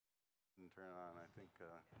turn it on. I think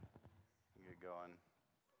we get going.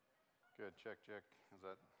 Good. Check. Does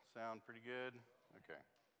that sound pretty good? Okay.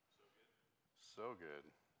 So good.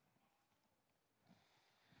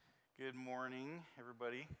 Good morning,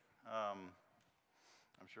 everybody. I'm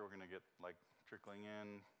sure we're going to get trickling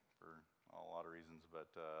in for a lot of reasons, but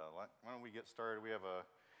why don't we get started? We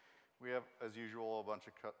have, as usual, a bunch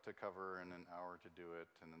to cover and an hour to do it,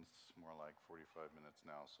 and it's more like 45 minutes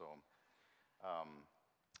now. So,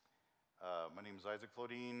 my name is Isaac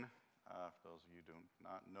Flodine. For those of you who do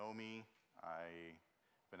not know me, I've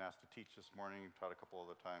been asked to teach this morning. Taught a couple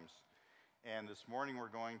other times, and this morning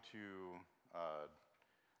we're going to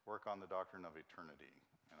work on the doctrine of eternity,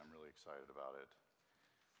 and I'm really excited about it.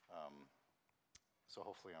 So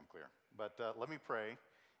hopefully I'm clear. But let me pray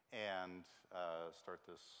and start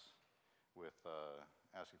this with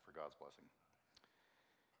asking for God's blessing.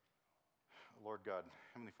 Lord God,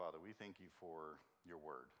 Heavenly Father, we thank you for your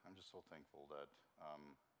word. I'm just so thankful that,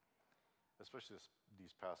 especially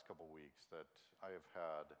these past couple weeks, that I have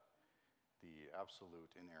had the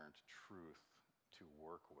absolute inerrant truth to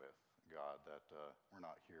work with, God, that we're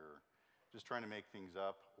not here just trying to make things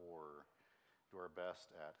up or do our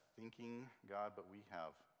best at thinking, God, but we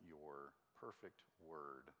have your perfect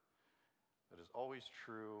word that is always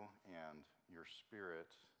true and your spirit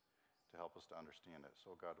to help us to understand it.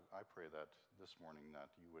 So God, I pray that this morning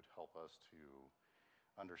that you would help us to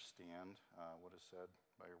understand what is said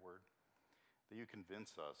by your word, that you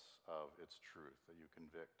convince us of its truth, that you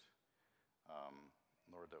convict,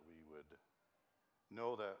 Lord, that we would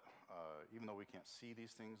know that even though we can't see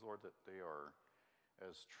these things, Lord, that they are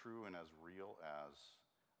as true and as real as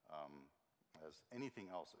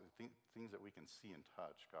anything else, things that we can see and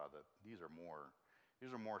touch, God, that these are more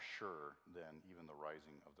sure than even the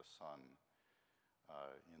rising of the sun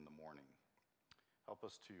in the morning. Help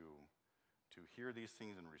us to hear these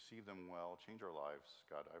things and receive them well, change our lives.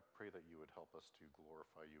 God, I pray that you would help us to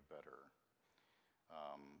glorify you better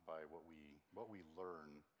by what we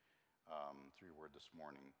learn through your word this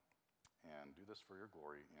morning. And do this for your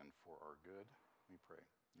glory and for our good, we pray.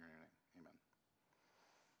 In your name, amen.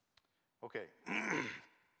 Okay,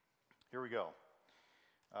 here we go.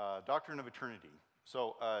 Doctrine of eternity.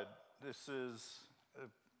 So this is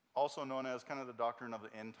also known as kind of the doctrine of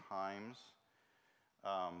the end times,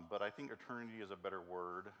 but I think eternity is a better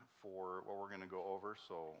word for what we're going to go over,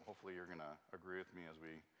 so hopefully you're going to agree with me as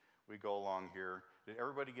we go along here. Did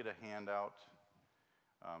everybody get a handout?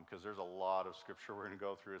 Because there's a lot of scripture we're going to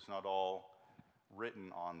go through. It's not all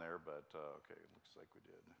written on there, but okay, it looks like we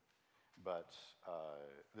did. But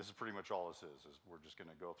this is pretty much all this is we're just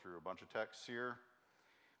going to go through a bunch of texts here.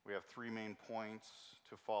 We have three main points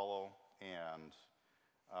to follow, and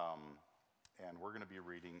we're going to be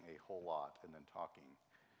reading a whole lot and then talking,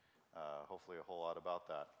 hopefully a whole lot about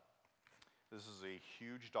that. This is a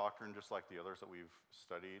huge doctrine, just like the others that we've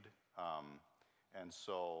studied, and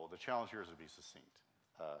so the challenge here is to be succinct.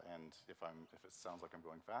 And if it sounds like I'm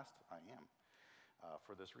going fast, I am,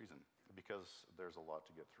 for this reason, because there's a lot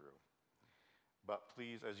to get through. But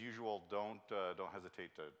please, as usual, don't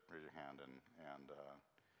hesitate to raise your hand and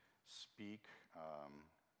speak.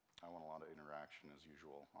 I want a lot of interaction, as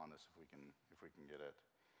usual, on this if we can get it.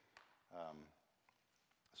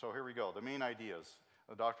 So here we go. The main ideas,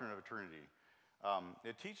 the doctrine of eternity.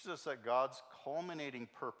 It teaches us that God's culminating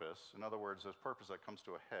purpose, in other words, this purpose that comes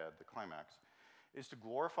to a head, the climax, is to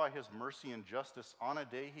glorify his mercy and justice on a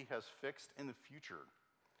day he has fixed in the future.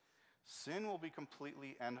 Sin will be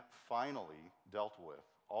completely and finally dealt with.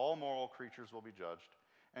 All moral creatures will be judged,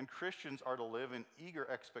 and Christians are to live in eager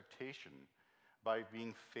expectation by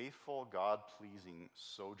being faithful, God-pleasing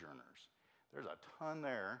sojourners. There's a ton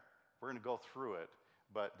there. We're going to go through it,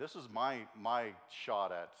 but this is my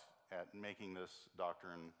shot at making this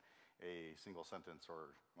doctrine a single sentence,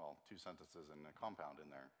 or, well, two sentences and a compound in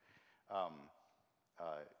there.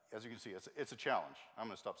 As you can see, it's a challenge. I'm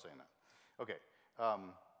going to stop saying that. Okay.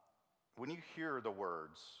 When you hear the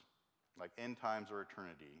words like end times or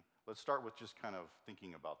eternity, let's start with just kind of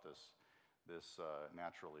thinking about this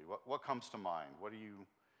naturally. What comes to mind? What do you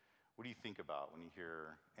think about when you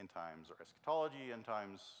hear end times or eschatology, end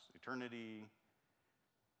times, eternity?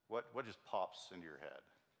 What just pops into your head?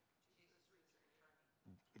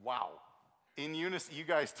 Wow. In unison, you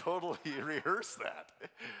guys totally rehearsed that.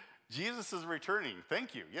 Jesus is returning.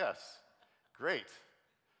 Thank you. Yes. Great.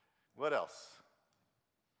 What else?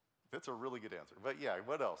 That's a really good answer. But yeah,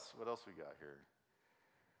 what else? What else we got here?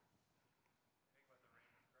 Think about the reign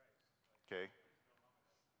of Christ. Okay.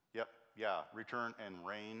 Yep. Yeah. Return and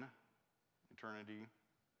reign. Eternity.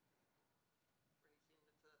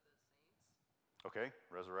 Raising the saints. Okay.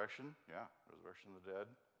 Resurrection. Yeah. Resurrection of the dead.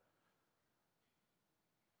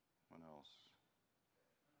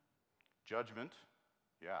 Judgment,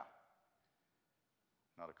 yeah.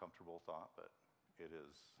 Not a comfortable thought, but it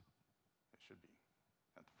is. It should be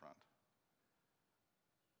at the front.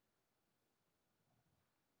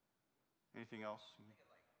 Anything else? Think of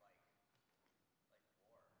like war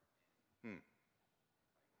Hmm. and bad stuff.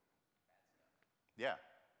 Yeah,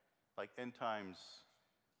 like end times.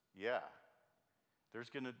 Yeah, there's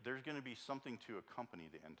gonna be something to accompany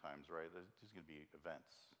the end times, right? There's gonna be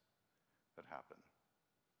events that happen.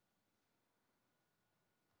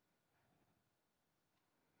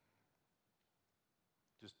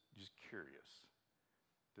 Just curious.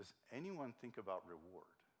 Does anyone think about reward?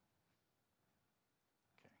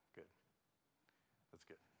 Okay, good. That's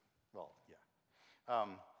good. Well, yeah.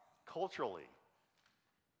 Culturally,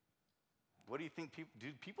 what do you think?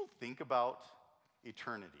 Do people think about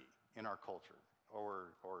eternity in our culture,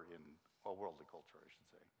 or in a worldly culture, I should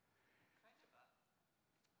say? Kind of a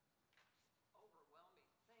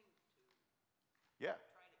overwhelming thing to Yeah.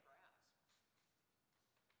 try to grasp. Eternity.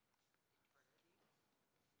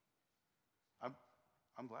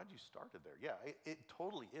 I'm glad you started there. Yeah, it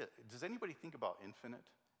totally is. Does anybody think about infinite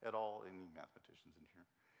at all? Any mathematicians in here?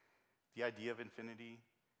 The idea of infinity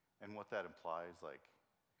and what that implies, like,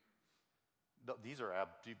 these are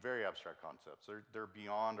very abstract concepts. They're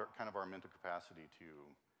beyond kind of our mental capacity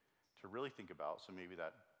to really think about. So maybe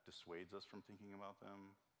that dissuades us from thinking about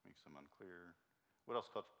them, makes them unclear. What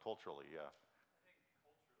else culturally? Yeah. I think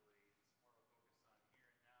culturally, it's more of a focus on here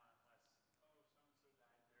and now, and less, oh, so-and-so died,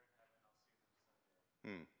 they're in heaven, I'll see them someday.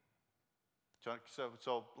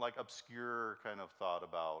 So like obscure kind of thought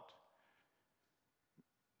about,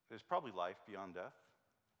 there's probably life beyond death,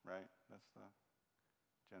 right? That's the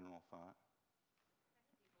general thought. I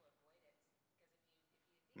think people avoid it because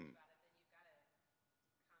if you Hmm. think about it, then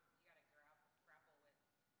you've got to grapple with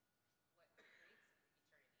what creates eternity.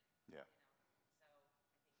 Yeah. So I think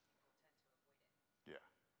people tend to avoid it. Yeah,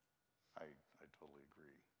 I totally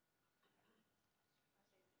agree.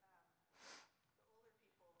 I say the older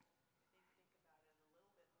people, I think about it a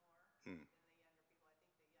little bit more Hmm. than the younger people.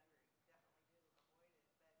 I think the younger definitely do avoid it.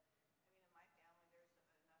 But I mean, in my family, there's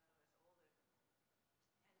enough of us old,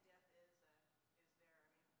 and death is there.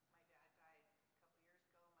 I mean, my dad died a couple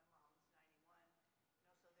years ago. My mom's 91.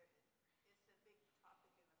 So it's a big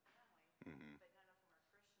topic in the family. Mhm. But none of them are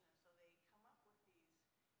Christian, and so they come up with these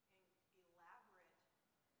elaborate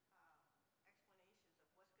explanations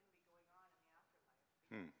of what's going to be going on in the afterlife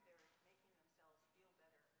Hmm. because they're making themselves feel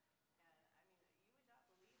better. And I mean, you would not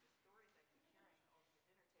believe the stories I keep hearing over the dinner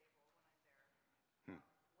table when I'm there. Hmm.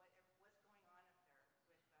 What's going on up there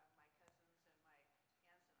with my cousins and my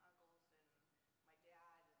aunts and uncles and my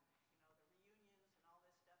dad and the reunions and all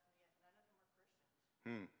this stuff, and yet none of them are Christians.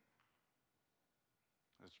 Hmm.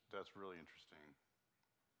 That's really interesting.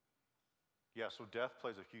 Yeah, so death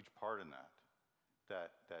plays a huge part in that.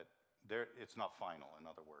 That it's not final. In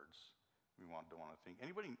other words, we don't want to think.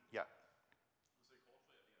 Anybody? Yeah. Let's say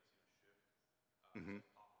culturally, I think I've seen a shift. Mhm.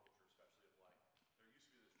 Like pop culture, especially of like, there used to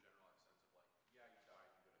be this generalized sense of like, yeah, you die,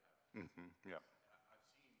 you go to heaven. Mhm. Yeah. And I've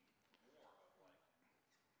seen more of like,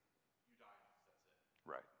 you die and that's it.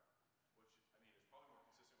 Right. Which I mean is probably more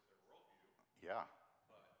consistent with their worldview. Yeah. But like,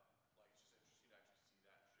 it's just interesting to actually see that shift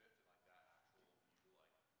and like that actual view like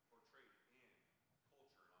portrayed in culture and on TV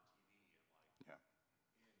and like Yeah.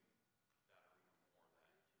 in that arena more than,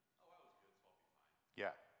 oh, I was good, so I'll be fine.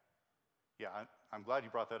 Yeah. Yeah, I'm glad you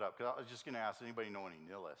brought that up, because I was just going to ask, anybody know any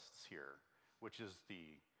nihilists here, which is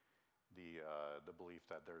the belief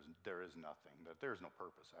that there is nothing, that there is no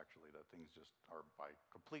purpose, actually, that things just are by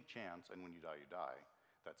complete chance, and when you die, you die.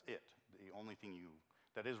 That's it. The only thing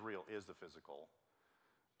that is real is the physical,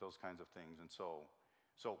 those kinds of things. And so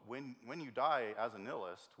when you die as a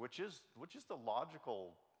nihilist, which is the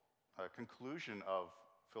logical conclusion of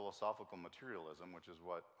philosophical materialism, which is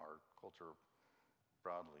what our culture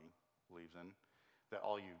broadly believes in, that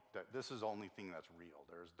this is the only thing that's real.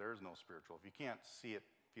 There's no spiritual. If you can't see it,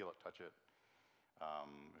 feel it, touch it,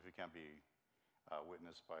 if it can't be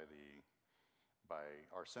witnessed by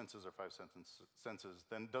our senses or five senses,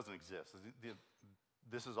 then it doesn't exist.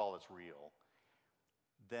 This is all that's real.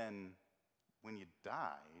 Then when you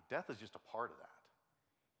die, death is just a part of that.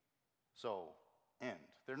 So, end.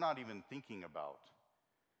 They're not even thinking about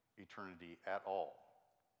eternity at all.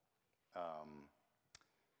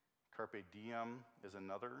 Carpe diem is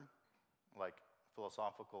another, like,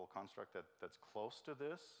 philosophical construct that's close to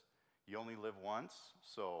this. You only live once,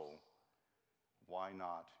 so why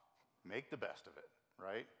not make the best of it,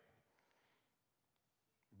 right?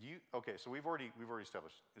 Okay, so we've already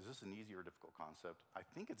established, is this an easy or difficult concept? I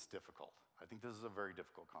think it's difficult. I think this is a very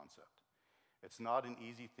difficult concept. It's not an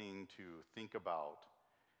easy thing to think about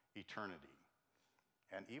eternity.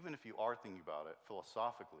 And even if you are thinking about it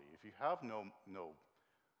philosophically, if you have no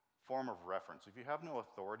form of reference, if you have no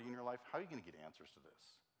authority in your life, how are you going to get answers to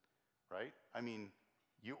this? Right? I mean,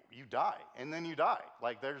 you die, and then you die.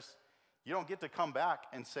 Like you don't get to come back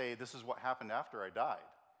and say, this is what happened after I died.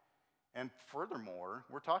 And furthermore,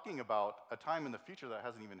 we're talking about a time in the future that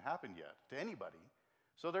hasn't even happened yet to anybody.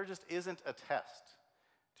 So there just isn't a test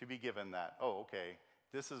to be given that, oh, okay,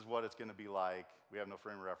 this is what it's going to be like. We have no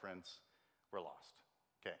frame of reference. We're lost.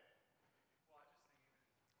 Okay. Well, I just think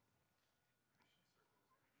even in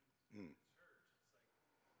Mm. Christian circles, and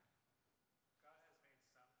even in the church, it's like God has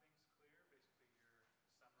made some things clear, basically your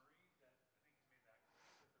summary, that I think He's made that clear, but the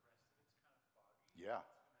rest of it's kind of foggy. Yeah.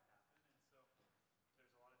 What's going to happen? And so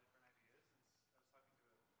there's a lot of different ideas. And I was talking to another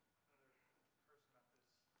person about this about a week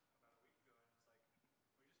ago, and it's like we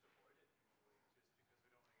just avoid it usually, just because we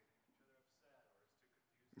don't want to get each other upset or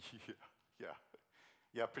it's too confusing.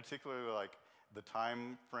 Yeah, particularly like the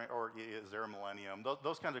time frame, or is there a millennium?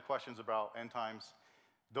 Those kinds of questions about end times,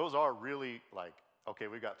 those are really like, okay,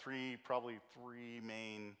 we've got probably three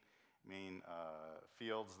main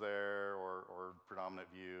fields there, or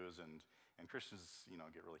predominant views, and Christians,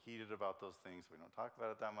 get really heated about those things. We don't talk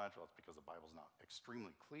about it that much. Well, it's because the Bible's not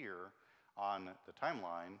extremely clear on the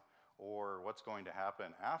timeline or what's going to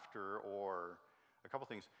happen after, or a couple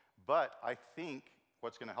things. But I think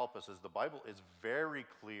what's going to help us is the Bible is very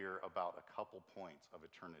clear about a couple points of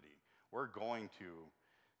eternity. We're going to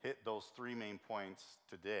hit those three main points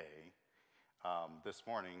today, this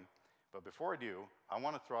morning. But before I do, I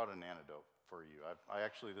want to throw out an anecdote for you. I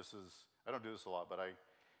don't do this a lot, but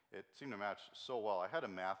it seemed to match so well. I had a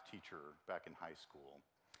math teacher back in high school,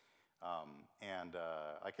 and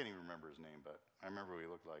I can't even remember his name, but I remember what he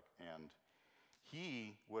looked like. And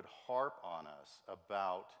he would harp on us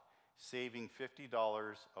about saving $50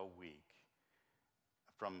 a week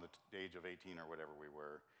from the age of 18 or whatever we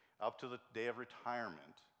were, up to the day of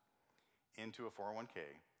retirement into a 401k,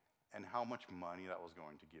 and how much money that was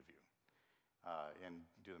going to give you. And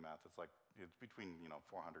do the math, it's between,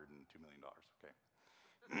 $400 and $2 million, okay?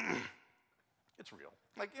 It's real.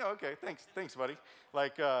 Okay, thanks, buddy.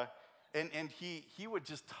 And he would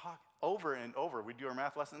just talk over and over. We'd do our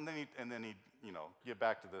math lesson, and then he'd get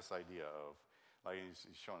back to this idea of, he's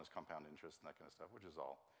showing us compound interest and that kind of stuff, which is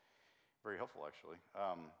all very helpful, actually,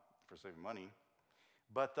 for saving money.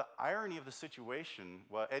 But the irony of the situation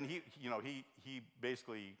was, and he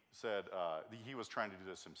basically said he was trying to do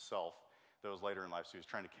this himself. That was later in life, so he was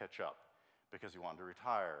trying to catch up because he wanted to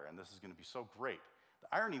retire, and this is going to be so great. The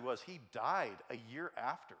irony was he died a year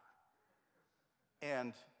after.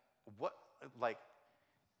 And what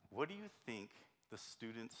do you think the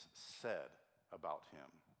students said about him?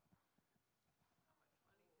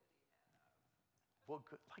 What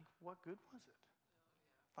good was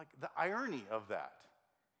it? The irony of that.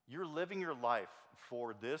 You're living your life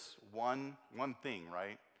for this one thing,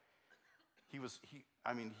 right? He was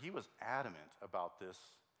adamant about this,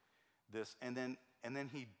 and then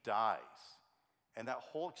he dies. And that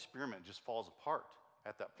whole experiment just falls apart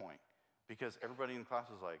at that point, because everybody in class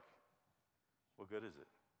is like, what good is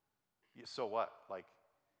it? So what?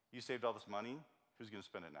 You saved all this money, who's going to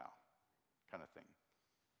spend it now? Kind of thing.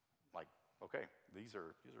 Okay, these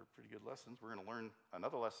are pretty good lessons. We're going to learn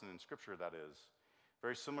another lesson in Scripture that is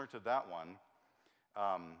very similar to that one.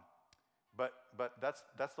 But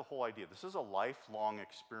that's the whole idea. This is a lifelong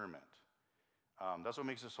experiment. That's what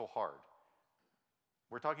makes it so hard.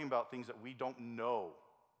 We're talking about things that we don't know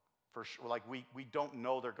for sure. We don't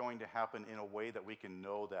know they're going to happen in a way that we can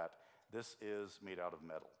know that this is made out of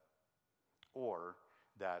metal, or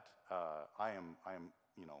that I am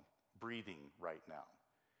breathing right now.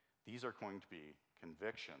 These are going to be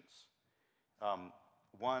convictions.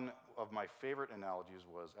 One of my favorite analogies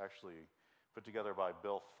was actually put together by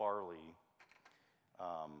Bill Farley.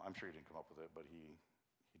 I'm sure he didn't come up with it, but he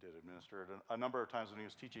did administer it a number of times when he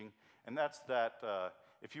was teaching. And that's that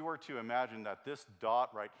if you were to imagine that this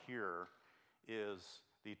dot right here is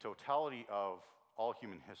the totality of all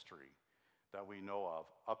human history that we know of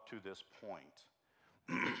up to this point,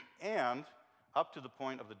 and up to the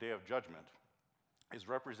point of the Day of Judgment, is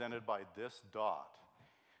represented by this dot,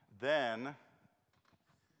 then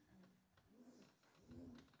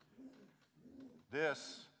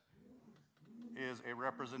this is a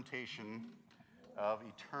representation of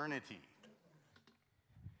eternity.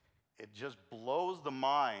 It just blows the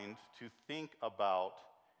mind to think about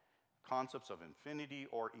concepts of infinity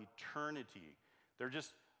or eternity.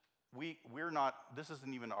 This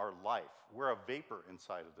isn't even our life. We're a vapor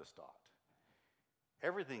inside of this dot.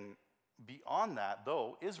 Everything beyond that,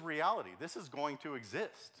 though, is reality. This is going to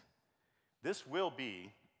exist. This will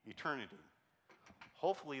be eternity.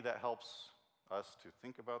 Hopefully that helps us to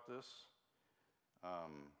think about this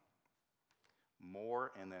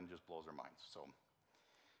more and then just blows our minds. So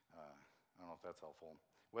I don't know if that's helpful.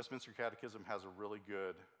 Westminster Catechism has a really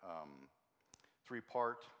good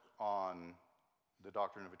 3-part on the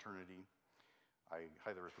doctrine of eternity. I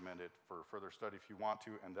highly recommend it for further study if you want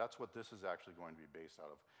to, and that's what this is actually going to be based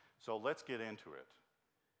out of. So let's get into it.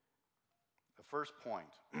 The first point,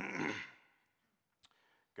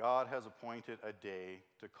 God has appointed a day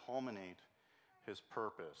to culminate his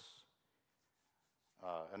purpose.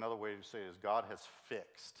 Another way to say it is God has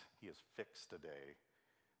fixed, he has fixed a day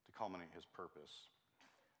to culminate his purpose.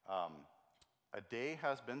 A day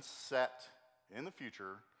has been set in the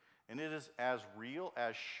future, and it is as real,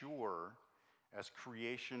 as sure as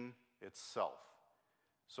creation itself.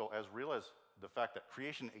 So as real as the fact that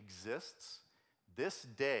creation exists, this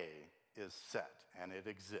day is set, and it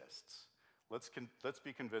exists. Let's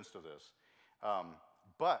be convinced of this.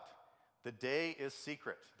 But the day is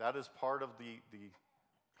secret. That is part of the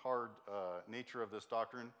hard nature of this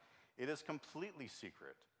doctrine. It is completely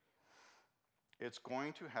secret. It's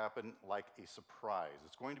going to happen like a surprise.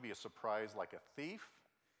 It's going to be a surprise like a thief.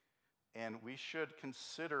 And we should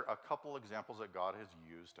consider a couple examples that God has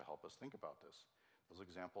used to help us think about this. Those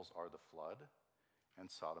examples are the flood and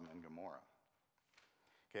Sodom and Gomorrah.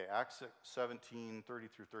 Okay, Acts 17, 30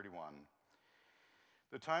 through 31.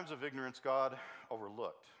 The times of ignorance God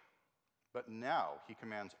overlooked, but now he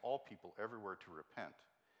commands all people everywhere to repent,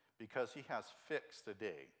 because he has fixed a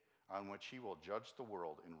day on which he will judge the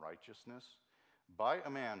world in righteousness by a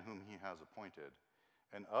man whom he has appointed.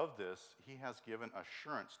 And of this he has given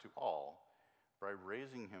assurance to all by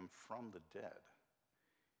raising him from the dead.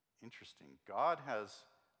 Interesting. God has,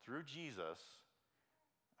 through Jesus,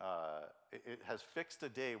 it has fixed a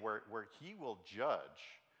day where he will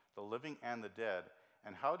judge the living and the dead.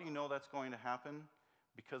 And how do you know that's going to happen?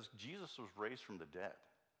 Because Jesus was raised from the dead.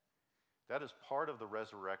 That is part of the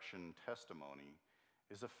resurrection testimony,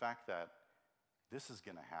 is the fact that this is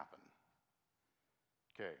going to happen.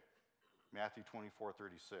 Okay. Matthew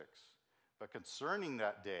 24:36. But concerning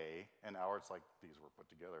that day and hour, it's like these were put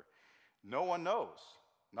together. No one knows,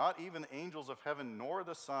 not even the angels of heaven, nor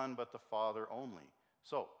the Son, but the Father only.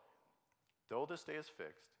 So, though this day is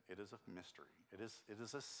fixed, it is a mystery. It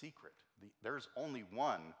is a secret. There's only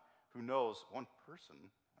one who knows, one person.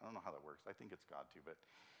 I don't know how that works. I think it's God too, but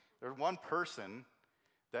there's one person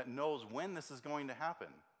that knows when this is going to happen.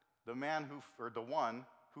 The one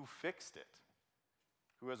who fixed it,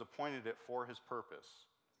 who has appointed it for his purpose.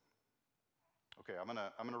 Okay, I'm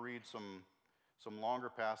gonna read some longer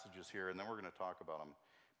passages here, and then we're going to talk about them.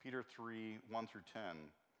 Peter 3, 1 through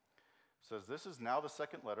 10 says, "This is now the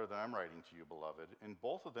second letter that I'm writing to you, beloved. In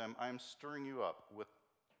both of them I am stirring up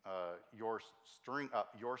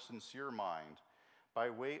your sincere mind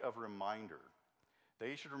by way of reminder, that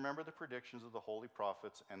you should remember the predictions of the holy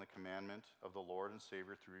prophets and the commandment of the Lord and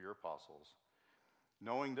Savior through your apostles.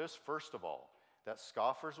 Knowing this, first of all, that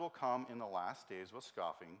scoffers will come in the last days with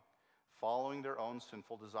scoffing, following their own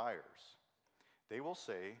sinful desires. They will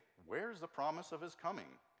say, 'Where is the promise of his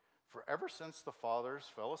coming? For ever since the fathers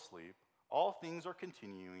fell asleep, all things are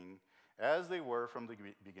continuing as they were from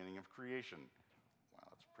the beginning of creation.'" Wow,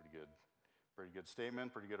 that's a pretty good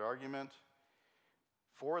statement, pretty good argument.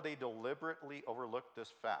 "For they deliberately overlooked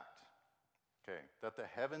this fact, okay, that the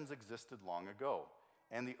heavens existed long ago,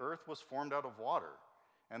 and the earth was formed out of water,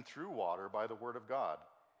 and through water by the word of God,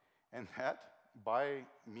 and that by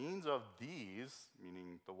means of these,"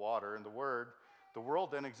 meaning the water and the word, "the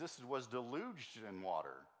world then existed, was deluged in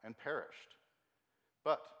water, and perished.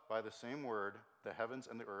 But by the same word, the heavens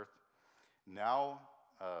and the earth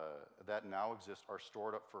that now exist are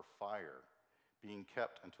stored up for fire, being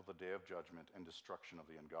kept until the day of judgment and destruction of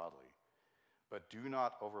the ungodly. But do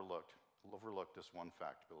not overlook this one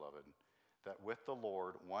fact, beloved, that with the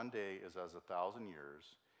Lord 1 day is as 1,000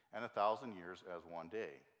 years, and 1,000 years as 1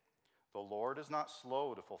 day. The Lord is not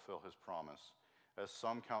slow to fulfill his promise, as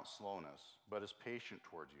some count slowness, but is patient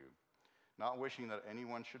toward you, not wishing that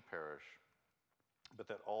anyone should perish, but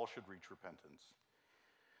that all should reach repentance.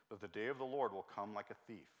 But the day of the Lord will come like a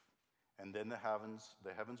thief, and then the heavens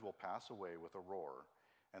will pass away with a roar,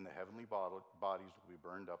 and the heavenly bodies will be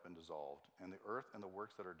burned up and dissolved, and the earth and the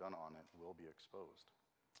works that are done on it will be exposed."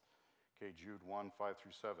 Okay, Jude 1, 5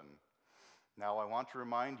 through 7. "Now I want to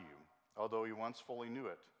remind you, although you once fully knew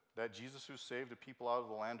it, that Jesus, who saved a people out of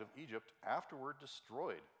the land of Egypt, afterward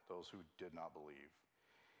destroyed those who did not believe.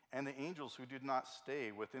 And the angels who did not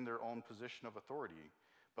stay within their own position of authority,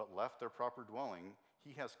 but left their proper dwelling,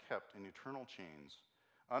 he has kept in eternal chains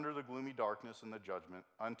under the gloomy darkness and the judgment,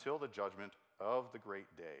 until the judgment of the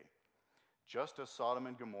great day. Just as Sodom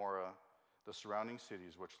and Gomorrah, the surrounding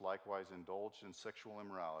cities, which likewise indulged in sexual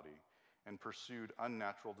immorality and pursued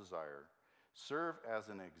unnatural desire, serve as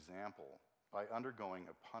an example by undergoing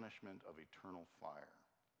a punishment of eternal fire.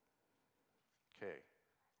 Okay,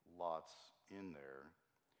 lots in there,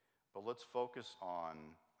 but let's focus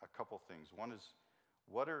on a couple things. One is,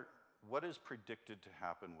 what is predicted to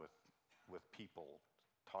happen with people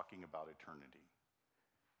talking about eternity?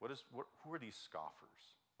 Who are these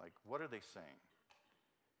scoffers? Like, what are they saying? That's never going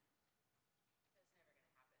to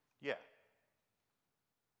happen. Yeah.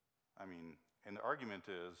 I mean, and the argument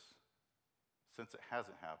is, since it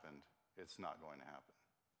hasn't happened, it's not going to happen.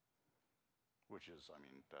 Which is, I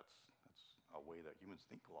mean, that's a way that humans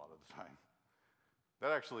think a lot of the time.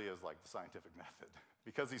 That actually is like the scientific method.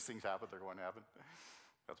 Because these things happen, they're going to happen.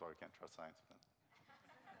 That's why we can't trust science. But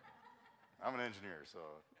I'm an engineer, so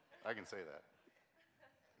I can say that. I mean,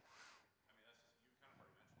 that's just, you kind of already mentioned it, but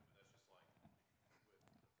that's just like with the flood,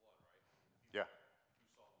 right? People Yeah. who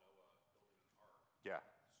saw Noah building an ark Yeah.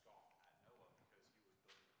 scoffed at Noah because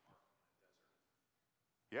he was building an ark on a desert.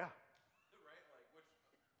 Yeah. Right? Like, which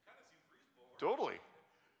kind of seems reasonable. Right? Totally.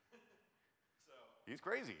 So, He's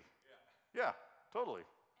crazy. yeah. Yeah, totally. And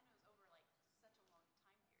it was over like such a long time period.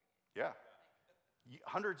 Yeah. Like,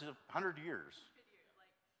 100 years. years, like,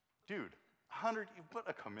 Dude, 100, what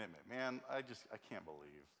a commitment, man. I can't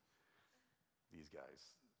believe these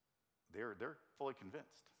guys. They're fully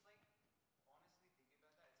convinced. It's like, honestly, thinking about that,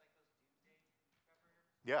 it's like those doomsday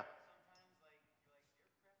preppers. Yeah, Sometimes, like, you're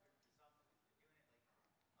prepping for something if you're doing it like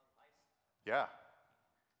a lifestyle. yeah.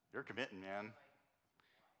 You're committing, man.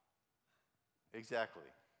 Like,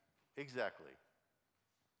 Exactly.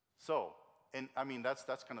 So, and I mean, that's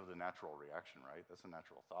kind of the natural reaction, right? That's a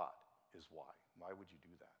natural thought, is why. Why would you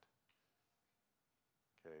do that?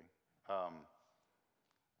 Okay.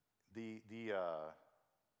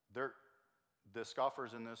 The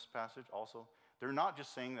scoffers in this passage also, they're not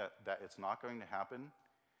just saying that it's not going to happen.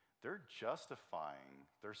 They're justifying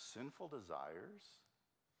their sinful desires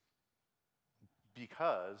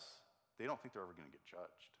because they don't think they're ever going to get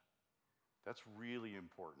judged. That's really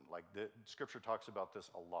important. Like, the Scripture talks about this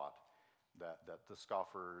a lot, that the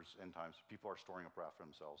scoffers, end times, people are storing up wrath for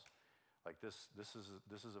themselves. Like, this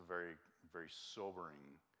is a very, very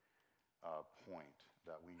sobering point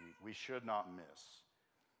that we should not miss.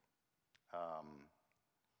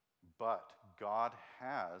 But God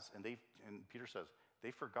has, and Peter says, they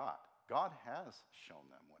forgot. God has shown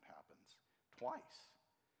them what happens twice,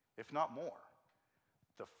 if not more.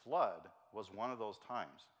 The flood was one of those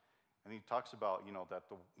times. And he talks about, that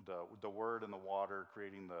the word and the water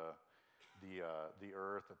creating the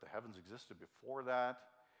earth, that the heavens existed before that.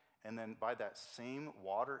 And then by that same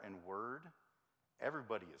water and word,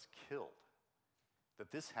 everybody is killed.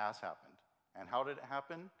 That this has happened. And how did it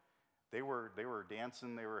happen? They were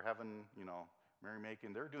dancing, they were having,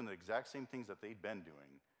 merrymaking. They were doing the exact same things that they'd been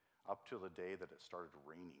doing up till the day that it started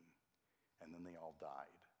raining. And then they all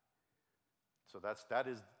died. So that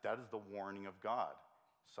is the warning of God.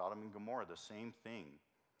 Sodom and Gomorrah, the same thing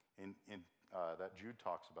that Jude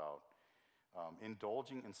talks about.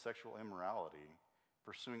 Indulging in sexual immorality,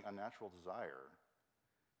 pursuing unnatural desire,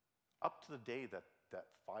 up to the day that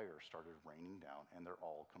fire started raining down and they're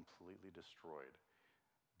all completely destroyed.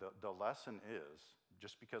 The lesson is,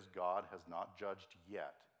 just because God has not judged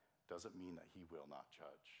yet, doesn't mean that he will not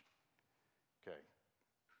judge. Okay.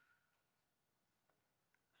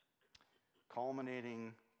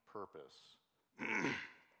 Culminating purpose.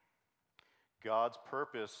 God's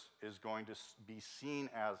purpose is going to be seen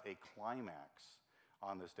as a climax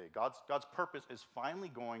on this day. God's purpose is finally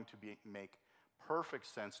going to make perfect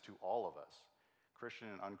sense to all of us, Christian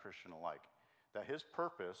and unchristian alike. That his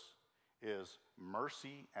purpose is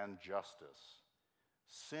mercy and justice.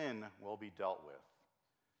 Sin will be dealt with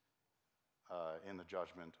in the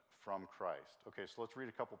judgment from Christ. Okay, so let's read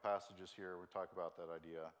a couple passages here. We'll talk about that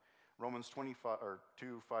idea. Romans 2, 5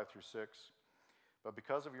 through 6. But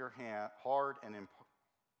because of your hard and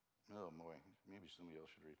oh boy, maybe somebody else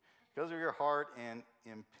should read. Because of your hard and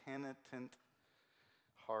impenitent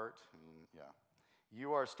heart,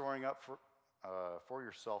 you are storing up for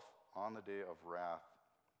yourself on the day of wrath,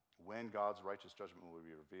 when God's righteous judgment will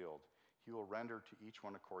be revealed. He will render to each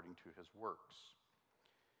one according to his works.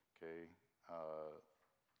 Okay,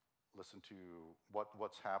 listen to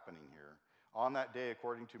what's happening here. On that day,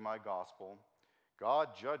 according to my gospel, God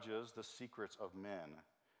judges the secrets of men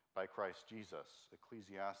by Christ Jesus.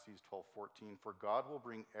 Ecclesiastes 12:14. For God will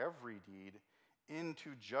bring every deed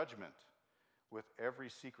into judgment with every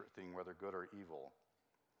secret thing, whether good or evil.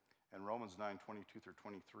 and Romans 9:22 through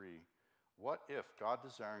 23, what if God,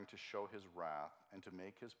 desiring to show his wrath and to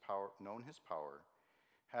make his power known his power,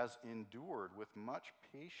 has endured with much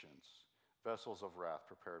patience vessels of wrath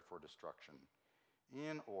prepared for destruction,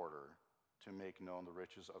 in order to make known the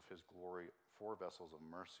riches of his glory for vessels of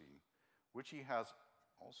mercy, which he has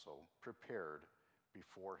also prepared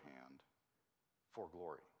beforehand for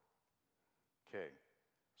glory. Okay,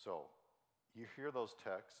 so you hear those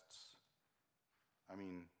texts. I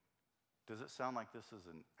mean, does it sound like this is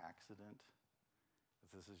an accident?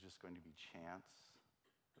 That this is just going to be chance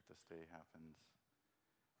that this day happens?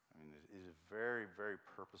 I mean, it is very, very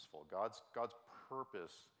purposeful. God's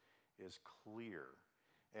purpose is clear.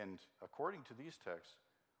 And according to these texts,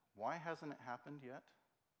 why hasn't it happened yet?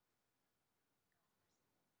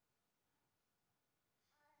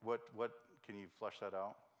 What can you flesh that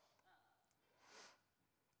out? I think in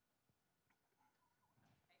that second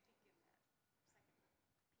Peter verse, it says it too, that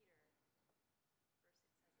God is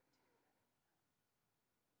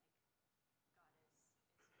being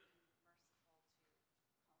merciful to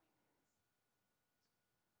calling his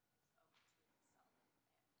own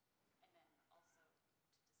to himself, and then also to display his glory.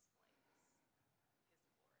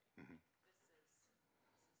 Mhm.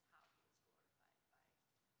 This is how he was glorified by. Sorry.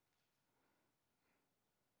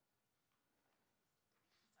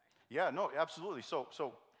 Yeah, no, absolutely.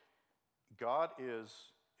 So God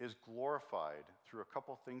is glorified through a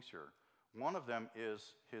couple things here. One of them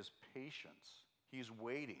is his patience. He's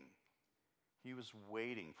waiting. He was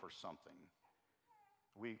waiting for something.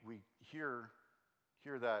 We hear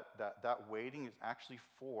that waiting is actually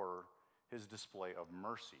for his display of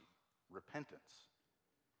mercy, repentance.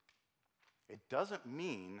 It doesn't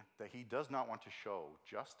mean that he does not want to show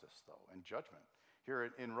justice, though, and judgment. Here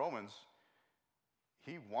in Romans,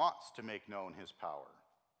 he wants to make known his power,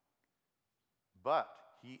 but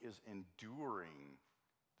he is enduring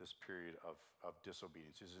this period of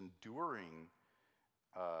disobedience. He's enduring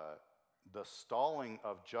the stalling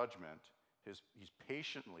of judgment. He's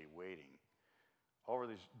patiently waiting over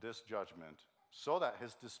this judgment so that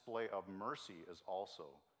his display of mercy is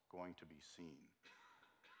also going to be seen.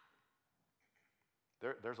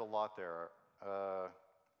 There's a lot there,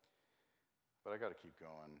 but I got to keep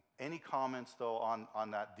going. Any comments though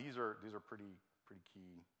on that? These are pretty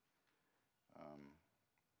key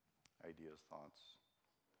ideas, thoughts.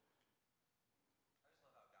 I just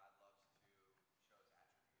love how God loves to show his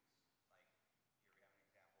attributes. Like here we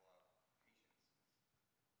have an example of patience, and I can't remember the last time I actually heard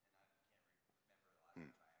that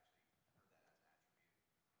as an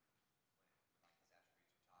attribute when like his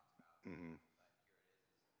attributes are talked about. Mm-hmm. But here it is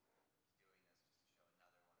he's doing this just to show another one of his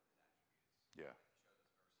attributes. Yeah. He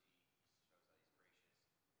shows his mercy. He shows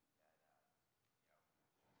that he's gracious.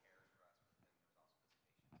 That he cares for us. But then there's also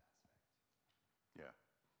this patience aspect. Yeah,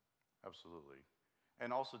 absolutely.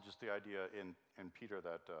 And also just the idea in Peter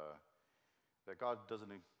that God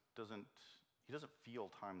doesn't feel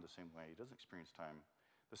time the same way. He doesn't experience time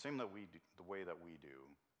the same that we do, the way that we do.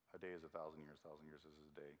 A day is 1,000 years. 1,000 years is a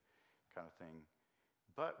day, kind of thing.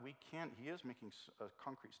 But he is making a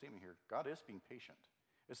concrete statement here. God is being patient.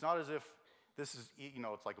 It's not as if this is,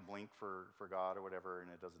 it's like a blink for God or whatever,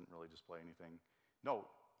 and it doesn't really display anything. No,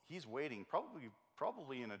 he's waiting,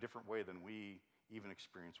 probably in a different way than we even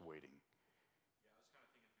experience waiting. Yeah, I was kind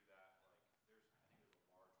of thinking through that. Like, I think there's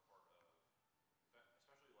a large part of, especially like the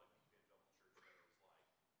evangelical church, that is like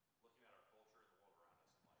looking at our culture and the world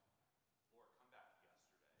around us and like, Lord, come back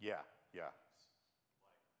yesterday. Yeah, yeah,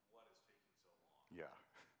 Like, what is taking so long? yeah,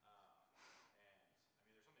 And I mean, there's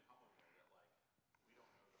something humbling there that like we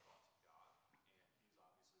don't know the thoughts of God, and He's obviously working for His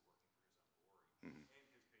own glory Mhm. and His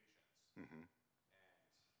patience. mm-hmm. And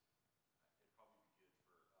it'd probably be good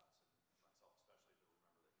for us and myself, especially, to remember that He's also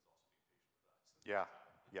being patient with us.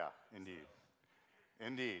 Yeah, indeed.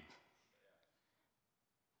 Indeed.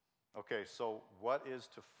 Okay, so what is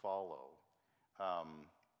to follow?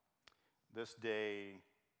 This day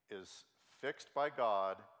is fixed by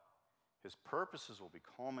God. His purposes will be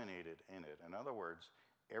culminated in it. In other words,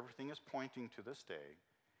 everything is pointing to this day.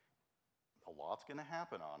 A lot's going to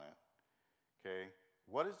happen on it. Okay,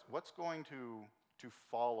 what's going to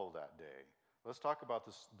follow that day? Let's talk about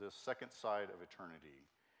the second side of eternity,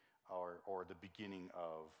 or the beginning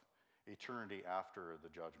of eternity after the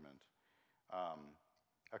judgment.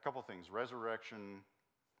 A couple things: resurrection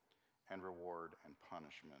and reward and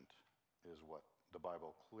punishment is what the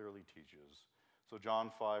Bible clearly teaches. So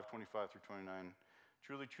John 5:25 through 29,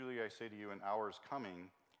 truly, truly, I say to you, an hour is coming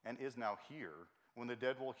and is now here, when the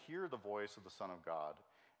dead will hear the voice of the Son of God,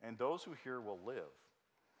 and those who hear will live.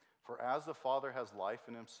 For as the Father has life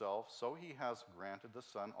in himself, so he has granted the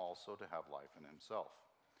Son also to have life in himself.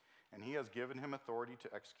 and he has given him authority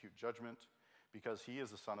to execute judgment, because he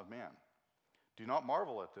is the Son of Man. Do not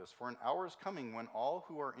marvel at this, for an hour is coming when all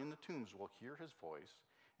who are in the tombs will hear his voice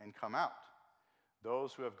and come out.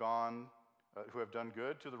 Those who have done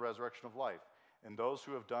good to the resurrection of life, and those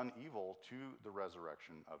who have done evil to the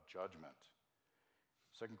resurrection of judgment.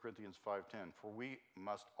 2 Corinthians 5:10, for we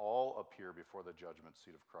must all appear before the judgment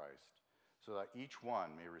seat of Christ, so that each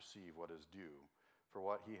one may receive what is due for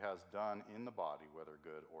what he has done in the body, whether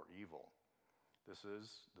good or evil. This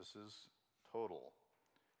is total,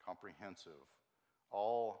 comprehensive.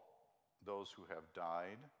 All those who have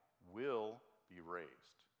died will be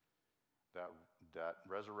raised. That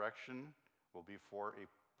resurrection will be for a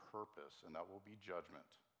purpose, and that will be judgment.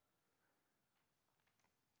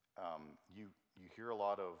 You hear a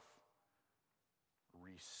lot of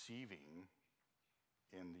receiving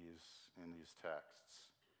in these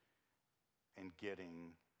texts, and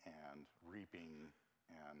getting and reaping,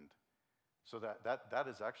 and so that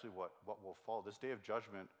is actually what will fall. This day of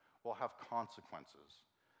judgment will have consequences.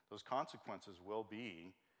 Those consequences will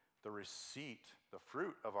be the receipt, the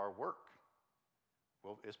fruit of our work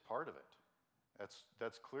is part of it.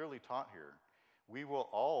 That's clearly taught here. We will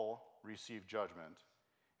all receive judgment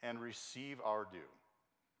and receive our due.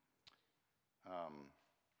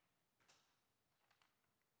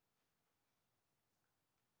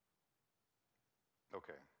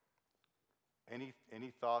 Okay. Any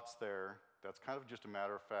thoughts there? That's kind of just a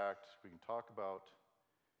matter of fact. We can talk about.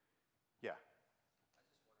 Yeah. I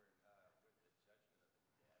just wondered, with the judgment of the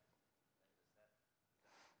dead, does that suggest that when we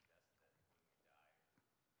die, we'll go to more of a purgatory, awaiting judgment at that moment,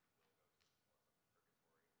 or like I don't know, all the near-death experiences, it looks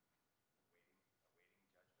to heaven. It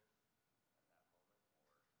seems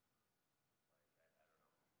like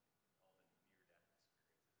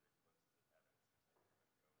everybody goes to heaven when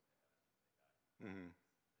they die. Mm-hmm. The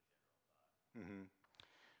general thought. Mm-hmm.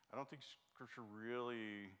 I don't think Scripture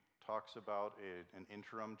really talks about an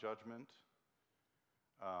interim judgment.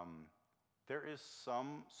 There is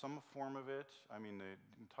some form of it. I mean, they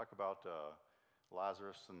talk about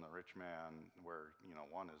Lazarus and the rich man, where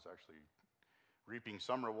one is actually reaping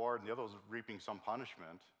some reward and the other is reaping some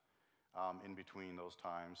punishment in between those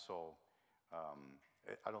times. So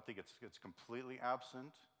I don't think it's completely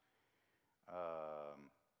absent.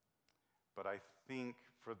 But I think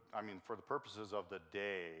for the purposes of the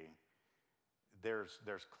day,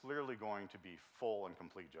 there's clearly going to be full and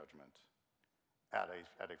complete judgment at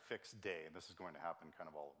a fixed day, and this is going to happen kind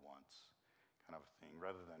of all at once, kind of thing,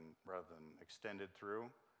 rather than extended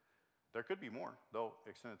through. There could be more, though.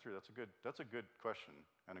 Extended through. That's a good question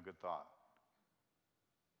and a good thought.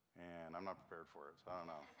 And I'm not prepared for it, so I don't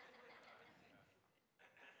know.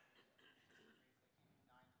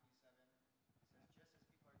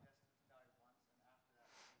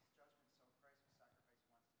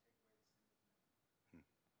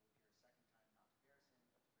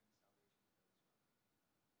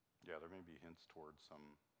 Yeah, there may be hints towards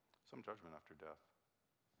some judgment after death.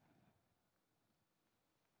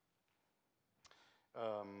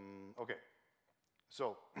 Okay,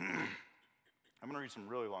 so I'm going to read some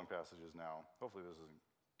really long passages now. Hopefully this isn't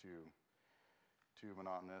too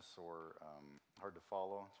monotonous or hard to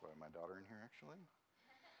follow. That's why I have my daughter in here, actually.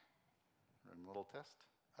 Running a little test.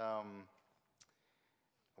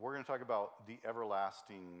 We're going to talk about the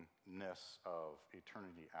everlastingness of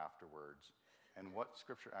eternity afterwards, and what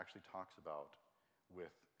Scripture actually talks about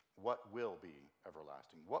with what will be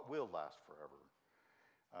everlasting, what will last forever.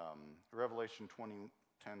 Revelation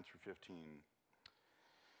 20:10-15.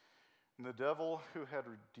 And the devil who had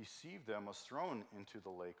deceived them was thrown into the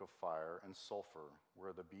lake of fire and sulfur,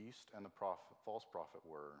 where the beast and the false prophet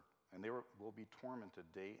were, and they will be tormented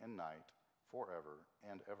day and night forever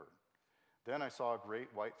and ever. Then I saw a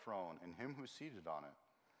great white throne, and him who seated on it.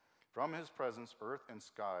 From his presence, earth and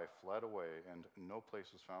sky fled away, and no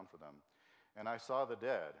place was found for them. And I saw the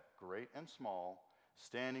dead, great and small,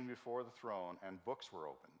 standing before the throne, and books were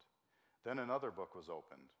opened. Then another book was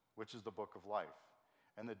opened, which is the book of life.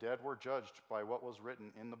 And the dead were judged by what was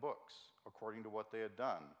written in the books, according to what they had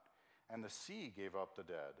done. And the sea gave up the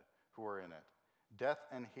dead who were in it. Death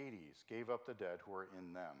and Hades gave up the dead who were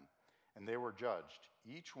in them. And they were judged,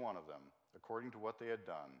 each one of them, according to what they had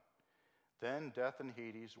done. Then death and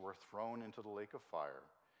Hades were thrown into the lake of fire.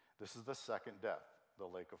 This is the second death, the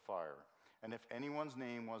lake of fire. And if anyone's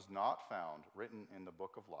name was not found written in the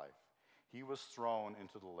book of life, he was thrown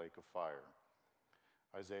into the lake of fire.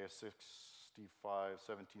 Isaiah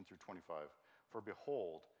 65:17-25. For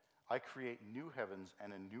behold, I create new heavens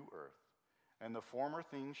and a new earth, and the former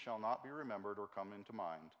things shall not be remembered or come into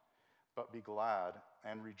mind, but be glad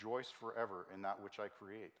and rejoice forever in that which I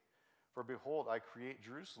create. For behold, I create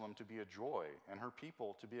Jerusalem to be a joy, and her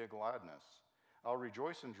people to be a gladness. I'll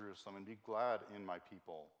rejoice in Jerusalem and be glad in my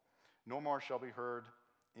people. No more shall be heard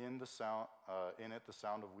in it the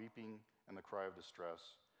sound of weeping and the cry of distress.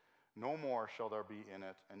 No more shall there be in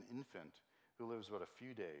it an infant who lives but a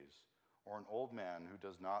few days, or an old man who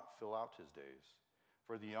does not fill out his days.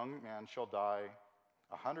 For the young man shall die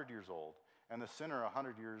 100 years old, and the sinner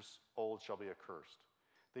 100 years old shall be accursed.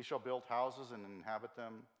 They shall build houses and inhabit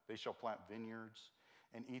them. They shall plant vineyards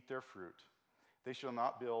and eat their fruit. They shall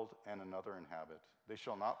not build and another inhabit. They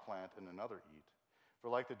shall not plant and another eat. For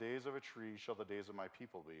like the days of a tree shall the days of my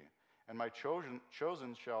people be, and my chosen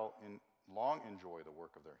shall long enjoy the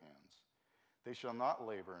work of their hands. They shall not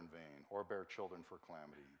labor in vain or bear children for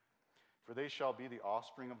calamity. For they shall be the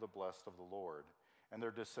offspring of the blessed of the Lord, and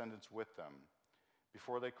their descendants with them.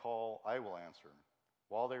 Before they call, I will answer.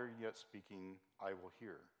 While they are yet speaking, I will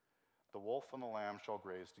hear. The wolf and the lamb shall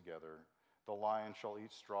graze together. The lion shall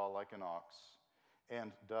eat straw like an ox,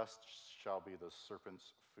 and dust shall be the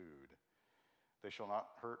serpent's food. They shall not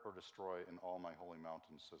hurt or destroy in all my holy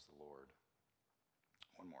mountains, says the Lord.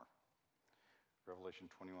 One more. Revelation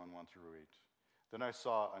 21, 1 through 8. Then I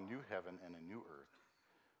saw a new heaven and a new earth.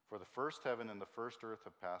 For the first heaven and the first earth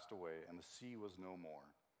have passed away, and the sea was no more.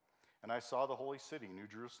 And I saw the holy city, New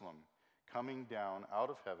Jerusalem, coming down out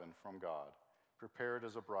of heaven from God, prepared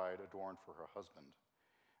as a bride adorned for her husband.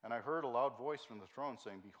 And I heard a loud voice from the throne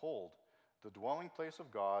saying, Behold, the dwelling place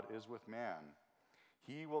of God is with man.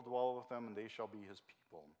 He will dwell with them, and they shall be his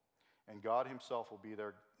people. And God himself will be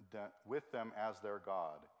there with them as their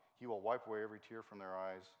God. He will wipe away every tear from their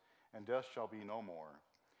eyes, and death shall be no more.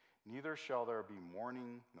 Neither shall there be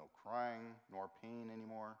mourning, no crying, nor pain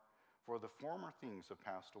anymore, for the former things have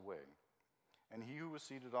passed away. And he who was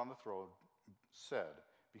seated on the throne said,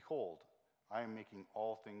 Behold, I am making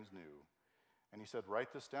all things new. And he said,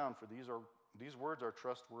 Write this down, for these words are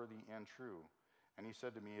trustworthy and true. And he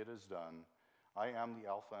said to me, It is done. I am the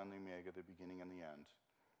Alpha and the Omega, the beginning and the end.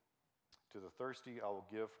 To the thirsty I will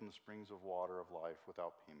give from the springs of water of life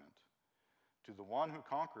without payment. To the one who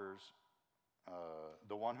conquers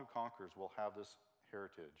will have this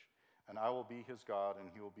heritage, and I will be his God, and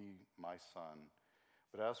he will be my son.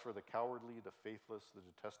 But as for the cowardly, the faithless, the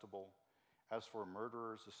detestable, as for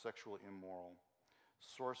murderers, the sexually immoral,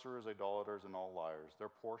 sorcerers, idolaters, and all liars, their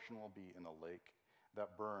portion will be in the lake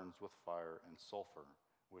that burns with fire and sulfur,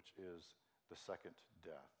 which is the second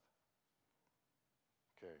death.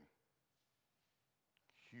 Okay.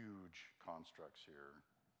 Huge constructs here.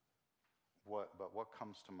 But what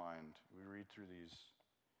comes to mind? We read through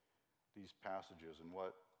these passages, and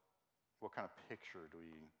what kind of picture do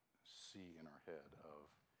we see in our head of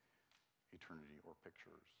eternity or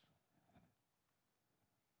pictures? It's interesting that I feel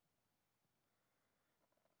like there's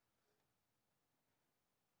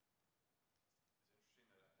a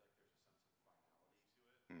sense of finality to it, even though it's kind of the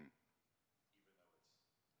beginning almost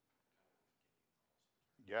of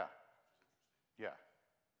eternity. Yeah. Which is interesting. Yeah.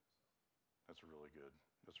 That's a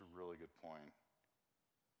really good point.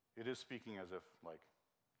 It is speaking as if, like,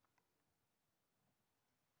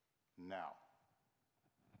 now.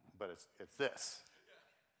 But it's this.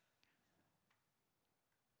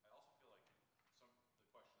 I also feel like the question that was just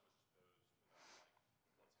posed about like what's happening in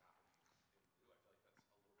the new, I feel like that's a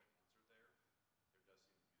little bit answered there. There does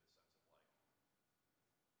seem to be this sense of like a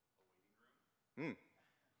waiting room, Mm.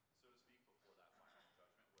 so to speak, before that final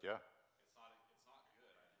judgment. Yeah. Where it's not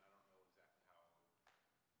good, and I don't know exactly how I would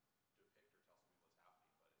depict or tell somebody what's happening, but it does seem like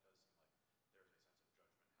there's a sense of judgment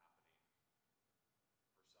happening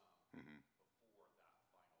for some Mm-hmm. before that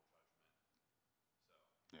final judgment. So, Yeah. right, I mean, before death and Hades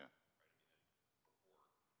are Yeah. the eternal fire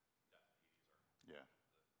of the second death.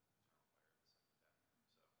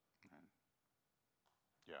 So, Right.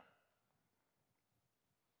 Yeah.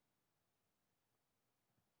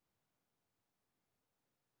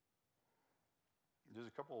 There's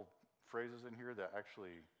a couple phrases in here that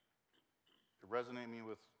actually resonate me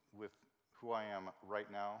with who I am right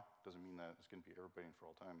now. Doesn't mean that it's going to be everybody for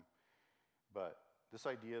all time. But this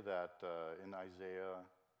idea that in Isaiah,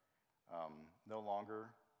 no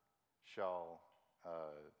longer shall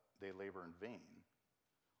they labor in vain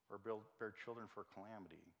or bear children for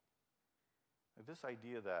calamity. This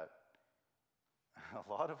idea that a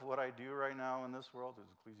lot of what I do right now in this world, as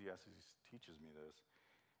Ecclesiastes teaches me this,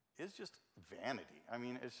 is just vanity. I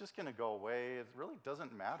mean, it's just going to go away. It really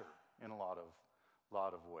doesn't matter in a lot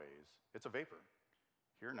of ways. It's a vapor.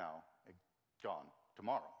 Here now, gone.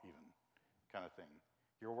 Tomorrow, even, kind of thing.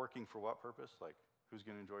 You're working for what purpose? Like, who's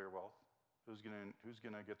going to enjoy your wealth? Who's going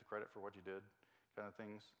to get the credit for what you did? Kind of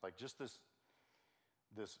things. Like just this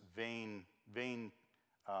vain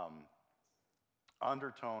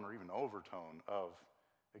undertone or even overtone of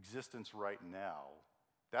existence right now,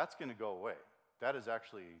 that's going to go away. That is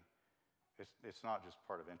actually, it's not just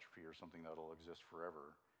part of entropy or something that'll exist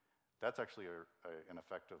forever. That's actually an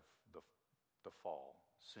effect of the fall,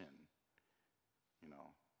 sin.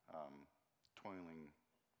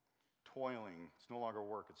 Toiling. It's no longer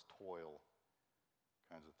work, it's toil,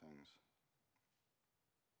 kinds of things.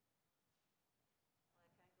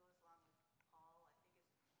 Well, that kind of goes along with Paul, I think it's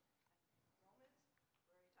Romans,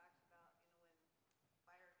 where he talks about, when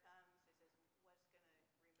fire comes, he says, what's going to remain?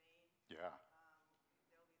 Yeah.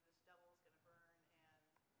 There'll be the stubble's going to burn and jewels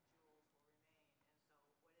will remain. And so what is it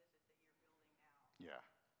that you're building now Yeah.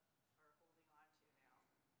 or holding on to now?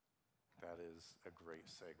 That is a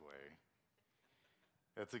great segue.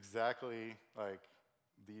 It's exactly like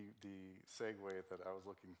the segue that I was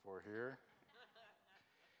looking for here.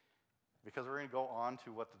 Because we're going to go on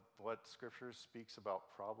to what Scripture speaks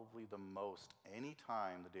about probably the most any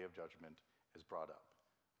time the day of judgment is brought up.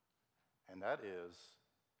 And that is,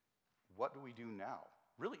 what do we do now?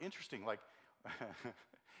 Really interesting. Like,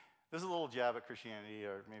 this is a little jab at Christianity,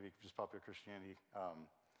 or maybe just popular Christianity.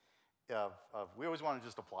 We always want to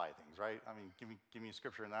just apply things, right? I mean, give me a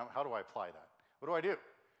scripture, and how do I apply that? What do I do?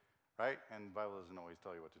 Right? And the Bible doesn't always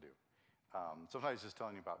tell you what to do. Sometimes it's just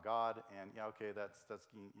telling you about God, and yeah, okay, that's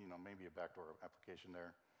maybe a backdoor application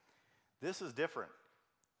there. This is different.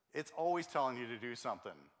 It's always telling you to do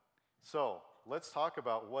something. So let's talk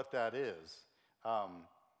about what that is.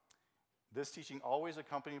 This teaching always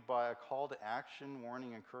accompanied by a call to action,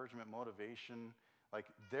 warning, encouragement, motivation. Like,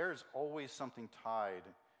 there's always something tied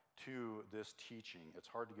to this teaching. It's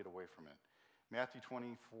hard to get away from it. Matthew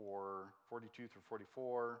 24, 42 through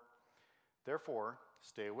 44. Therefore,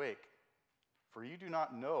 stay awake, for you do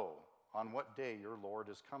not know on what day your Lord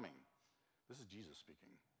is coming. This is Jesus speaking.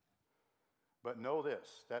 But know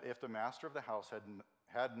this, that if the master of the house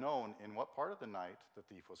had known in what part of the night the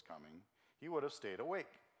thief was coming, he would have stayed awake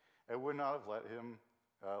and would not have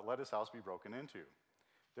let his house be broken into.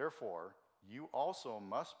 Therefore, you also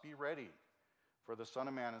must be ready, for the Son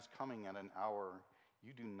of Man is coming at an hour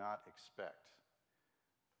you do not expect.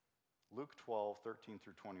 Luke 12, 13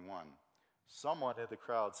 through 21. Someone in the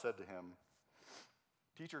crowd said to him,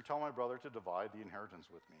 Teacher, tell my brother to divide the inheritance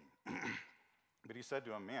with me. But he said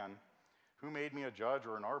to him, Man, who made me a judge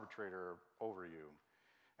or an arbitrator over you?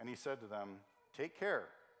 And he said to them, Take care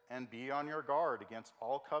and be on your guard against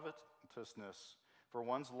all covetousness, for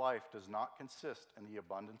one's life does not consist in the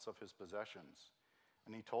abundance of his possessions.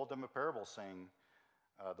 And he told them a parable, saying,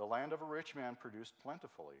 The land of a rich man produced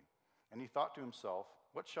plentifully. And he thought to himself,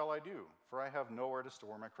 What shall I do? For I have nowhere to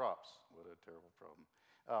store my crops. What a terrible problem.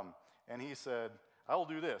 And he said, I will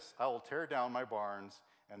do this. I will tear down my barns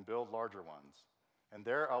and build larger ones. And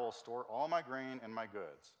there I will store all my grain and my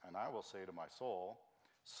goods. And I will say to my soul,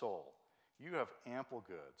 Soul, you have ample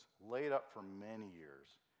goods laid up for many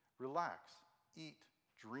years. Relax, eat,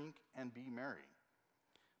 drink, and be merry.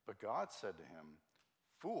 But God said to him,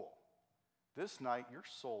 Fool, this night your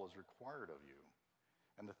soul is required of you.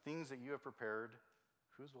 And the things that you have prepared,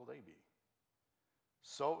 whose will they be?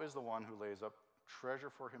 So is the one who lays up treasure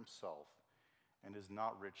for himself and is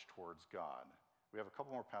not rich towards God. We have a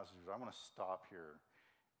couple more passages. I want to stop here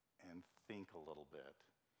and think a little bit.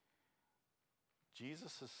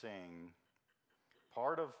 Jesus is saying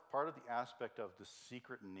part of the aspect of the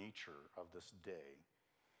secret nature of this day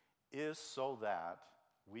is so that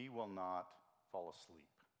we will not fall asleep.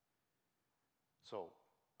 So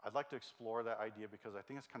I'd like to explore that idea because I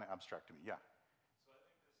think it's kind of abstract to me. Yeah. So I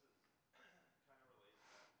think this is kind of relates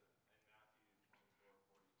back to in Matthew 24, 42 to 44.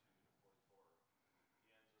 He ends with saying,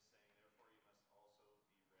 Therefore you must also be ready,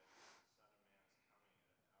 for the Son of Man is coming at an hour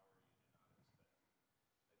you do not expect.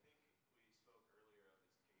 I think we spoke earlier of his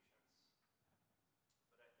patience,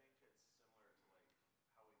 but I think it's similar to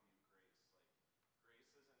like how we view grace. Like, grace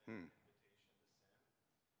isn't an invitation to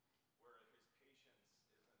sin, where his patience isn't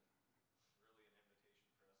really an invitation for us to be lazy.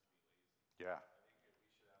 Yeah. I think we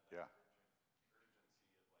should have that Yeah. urgency of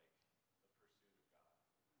like the pursuit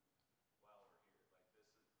of God while we're here. Like,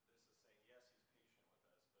 this is saying, yes, he's patient with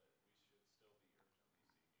us, but we should still be urgently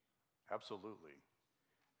seeking him. Absolutely.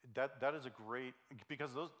 That is a great,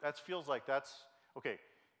 because that feels like that's, okay,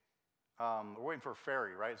 we're waiting for a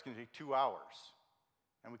ferry, right? It's going to take 2 hours.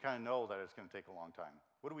 And we kind of know that it's going to take a long time.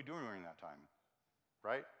 What are we doing during that time?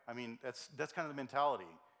 Right? I mean, that's kind of the mentality.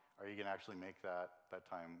 Are you going to actually make that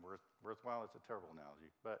time worthwhile? It's a terrible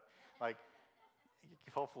analogy. But, like, you can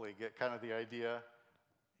hopefully get kind of the idea.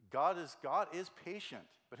 God is patient,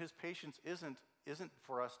 but his patience isn't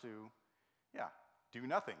for us to, do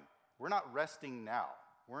nothing. We're not resting now.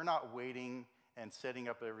 We're not waiting and setting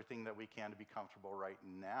up everything that we can to be comfortable right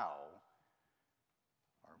now.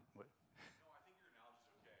 Or what? No, I think your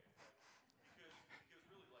analogy's okay. Because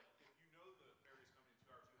really, like, if you know the ferry's coming in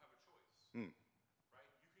 2 hours, you have a choice, Mm. right?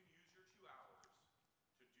 You can use your 2 hours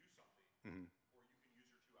to do something, Mm-hmm. or you can use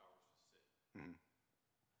your 2 hours to sit. Mm-hmm.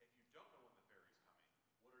 If you don't know when the ferry's coming,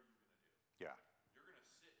 what are you going to do? Yeah, You're going to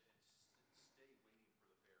sit and stay waiting for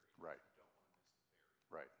the ferry. Right. You don't want to miss the ferry.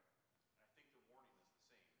 right. And I think the warning is the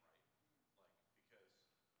same, right? Like,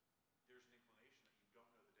 because there's an inclination that you don't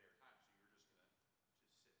know the day or time, so you're just going to just sit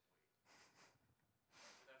and wait.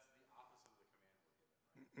 But that's the opposite of the command we're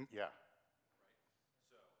given, right? Yeah. Right?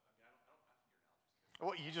 So, I mean, I think your analogy's good.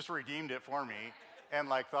 Well, you just redeemed it for me and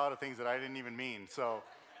like thought of things that I didn't even mean. So,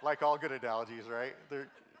 like all good analogies, right?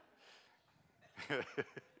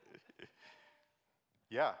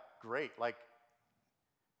 Yeah, great. Like,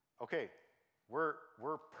 okay, we're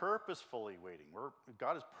purposefully waiting.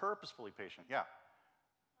 God is purposefully patient. Yeah. I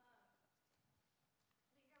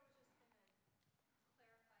think I was just going to clarify,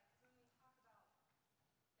 because when we talk about, like,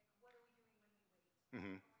 what are we doing when we wait?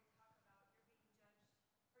 Mm-hmm. When we talk about you're being judged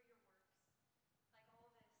for your works, like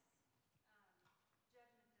all this judgment that's coming, we tend to put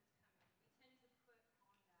on that what it is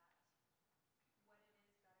God expects of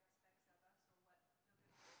us, or what the good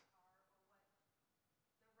works are, or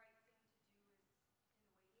what the right thing to do is in the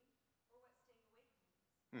waiting, or what staying awake means.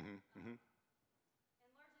 Mm-hmm. Mm-hmm. And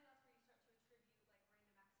largely that's where you start to attribute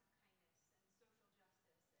like random acts of kindness and social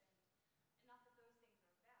justice, and not that those things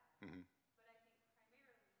are bad, Mm-hmm. but I think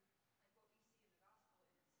primarily like what we see in the gospel is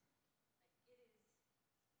like it is squarely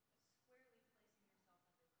placing yourself under Christ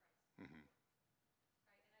and Mm-hmm. his work,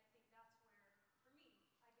 right? And I think that's where, for me,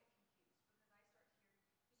 I get confused because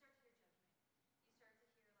you start to hear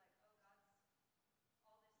judgment, you start to hear like, oh,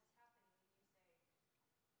 all this is happening, and you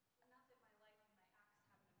say, not that my life and my acts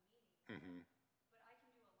have no meaning, Mm-hmm. but I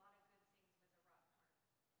can do a lot of good things with a rotten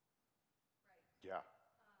heart, right? Yeah.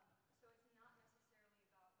 So it's not necessarily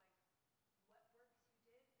about like what works you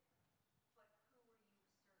did, but who were you serving?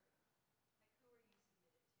 Like who were you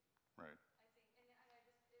submitted to? Right. I think, and I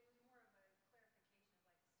just, it was more of a clarification of like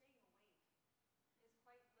staying awake is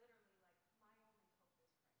quite literally like my only hope is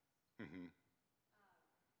Christ. Mm-hmm.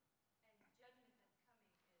 And judgment that's coming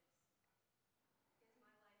is my life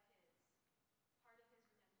his, part of his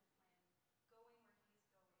redemptive plan, going where he's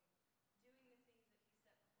going, doing the things that he set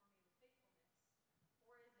before me with faithfulness,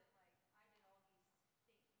 or is it like I did all these things?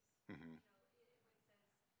 Mm-hmm. You know, it says,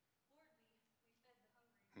 Lord, we fed the hungry,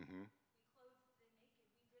 Mm-hmm. we clothed the naked,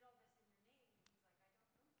 we did all this in your name, and he's like, I don't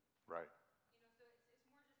know you. Right. You know, so it's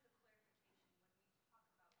more just the clarification when we talk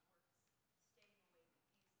about works, staying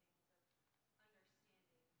awake, these things of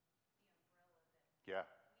understanding the umbrella that Yeah.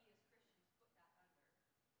 we as Christians put that under is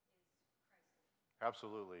Christ alone.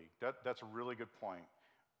 Absolutely. That's a really good point.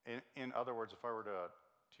 In other words, if I were to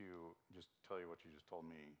just tell you what you just told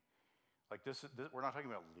me, like this, we're not talking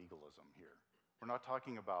about legalism here. We're not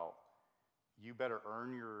talking about you better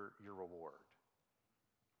earn your reward.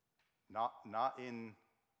 Not in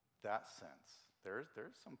that sense. There's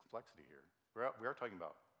some complexity here. We are talking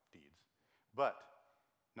about deeds, but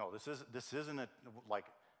no, this isn't like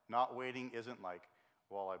not waiting isn't like,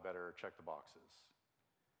 well, I better check the boxes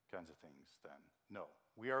kinds of things then. No,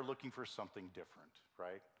 we are looking for something different,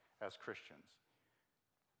 right, as Christians.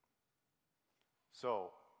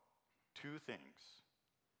 So, two things.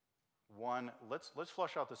 One, let's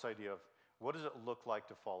flush out this idea of what does it look like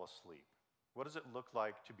to fall asleep? What does it look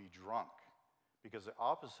like to be drunk? Because the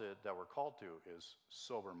opposite that we're called to is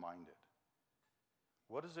sober-minded.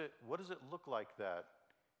 What does it look like that,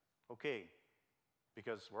 okay,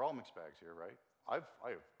 because we're all mixed bags here, right? I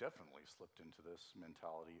have definitely slipped into this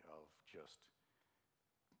mentality of just,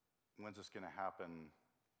 when's this going to happen?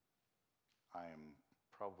 I am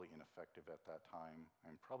probably ineffective at that time.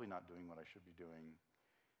 I'm probably not doing what I should be doing.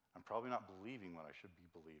 I'm probably not believing what I should be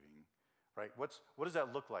believing, right? What does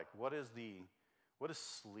that look like? What does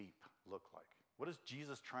sleep look like? What is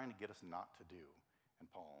Jesus trying to get us not to do? And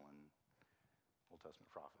Paul and Old Testament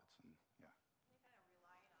prophets, and yeah. They kind of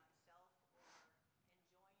relying on self or enjoying,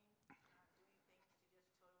 doing things to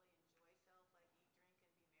just totally enjoy self, like eat, drink, and be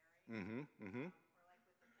merry. Mm-hmm. Mm-hmm. Or like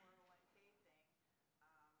with the 401k thing,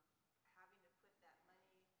 having to put that money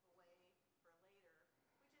away for later,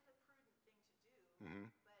 which is a prudent thing to do. Mm-hmm.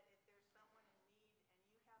 But if there's someone in need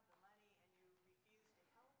and you have the money and you refuse to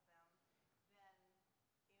help them,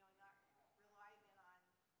 then not rely then on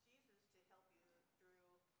Jesus to help you through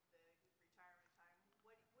the retirement time.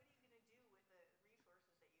 What are you going to do with the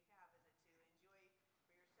resources that you have? Is it to enjoy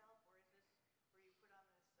for yourself, or is this where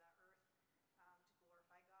you put on this earth to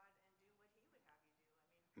glorify God and do what He would have you do?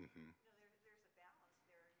 I mean, Mm-hmm. there's a balance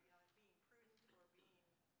there, and being prudent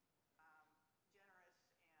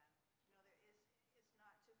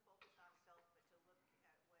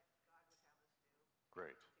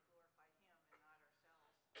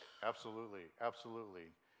Absolutely, absolutely.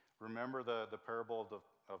 Remember the parable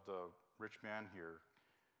of the rich man here,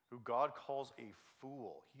 who God calls a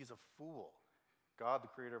fool. He's a fool. God, the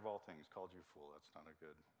creator of all things, called you a fool. That's not a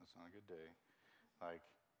good day. Like,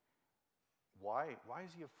 why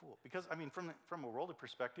is he a fool? Because I mean, from a worldly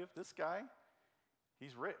perspective, this guy,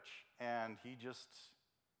 he's rich, and he just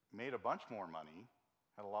made a bunch more money,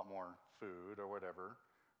 had a lot more food or whatever,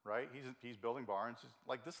 right? He's building barns.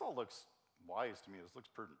 Like, this all looks wise to me. This looks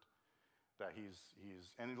prudent. That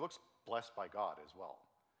and he looks blessed by God as well.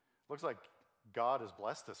 Looks like God has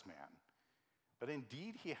blessed this man. But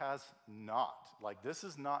indeed he has not. Like, this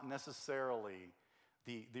is not necessarily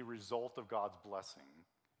the result of God's blessing.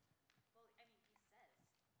 Well, I mean, he says,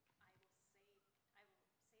 I will say to my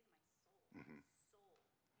soul, Mm-hmm. soul, you have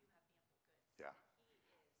ample goods. Yeah. And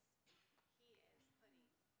he is putting everything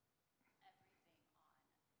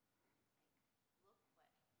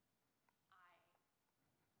on, like,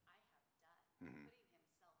 look what I have done. Mm-hmm. Putting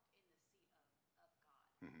himself in the seat of God.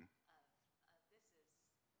 Mm-hmm. Of this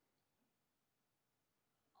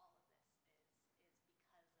is all of this is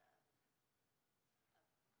because of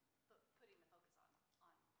putting the focus on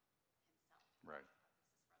himself. Right. This is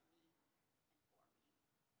from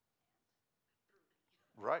me and for me and through me.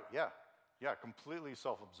 Right, yeah. Yeah, completely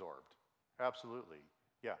self-absorbed. Absolutely.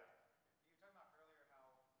 Yeah. You were talking about earlier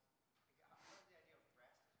how does the idea of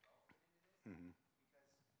rest as well fit into this? Mm-hmm. Because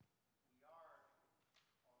we are also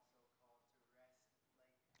called to rest, like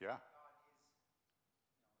Yeah. God is, this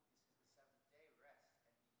is the seventh day rest, and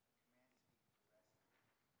He commands His people to rest.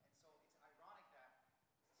 And so it's ironic that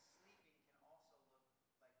sleeping can also look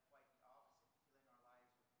like quite the opposite, filling our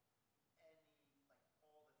lives with all the things.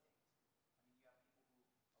 I mean, you have people who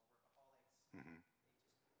are workaholics. Mm-hmm. They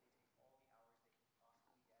take all the hours they can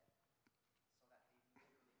possibly get so that they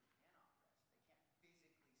literally cannot rest. They can't physically sleep.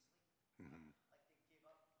 Mm-hmm. Like they give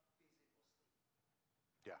up physical sleep.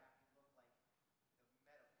 Yeah. And that can look like the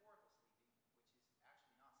metaphorical sleeping, which is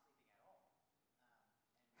actually not sleeping at all,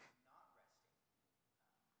 and not resting.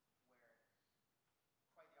 Where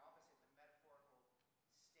quite the opposite, the metaphorical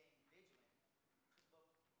staying vigilant could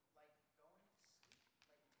look like going to sleep,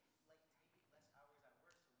 like taking less hours at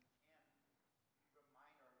work so we can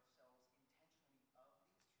remind ourselves intentionally of these truths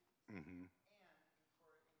Mm-hmm. and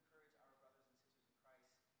encourage our brothers and sisters in Christ,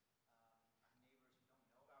 our neighbors who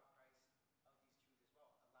don't know about Christ, of these truths as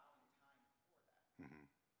well, allowing time for that, Mm-hmm.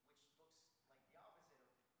 which looks like the opposite of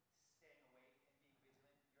staying awake and being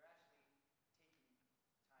vigilant. You're actually taking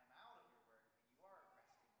time out of your work and you are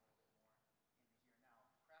resting a little bit more in the here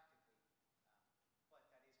and now, practically, but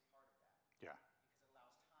that is part of that Yeah. because it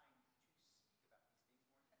allows time to speak about these things more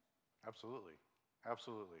intentionally. Absolutely.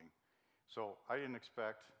 Absolutely. So I didn't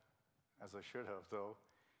expect, as I should have, though,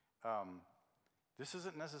 this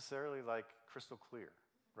isn't necessarily like crystal clear,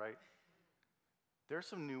 right? There's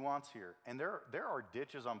some nuance here, and there are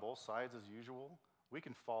ditches on both sides as usual we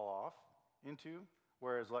can fall off into,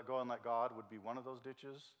 whereas let go and let God would be one of those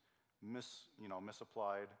ditches,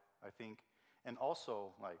 misapplied, I think. And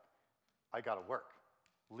also, like, I gotta work.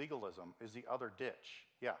 Legalism is the other ditch.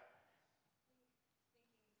 Yeah. Thinking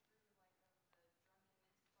through, like, of the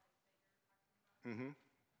drunkenness, like, that you're talking about. Mm-hmm.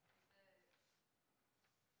 It's another faulty analogy,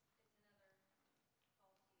 right? But the thing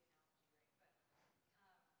that came to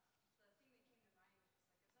mind was just like, if somebody's telling you this is where you're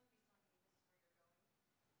going,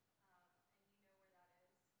 and you know where that is, and all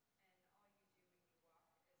you do when you walk is look at the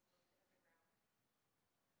ground, like, you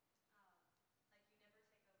never take a look up to make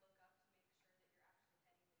sure that you're actually heading in the right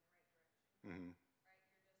direction, Mm-hmm. right?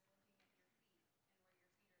 You're just looking at your feet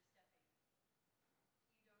and where your feet are stepping. You don't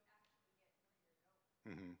actually get where you're going.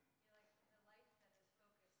 Mm-hmm. You're like, the life that is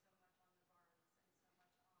focused so much on the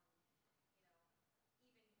barns and so much on,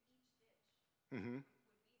 even each ditch Mm-hmm. would be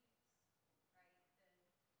this, right?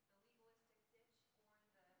 The legalistic ditch or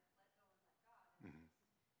the let go and let God. It's Mm-hmm. just,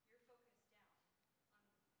 you're focused down on what about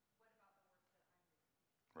the works that I'm doing?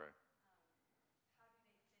 Right. How do they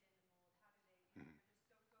fit in the mold? How do they, Mm-hmm. you're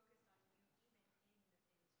just so focused on you, even in the things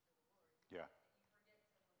for the Lord. Yeah.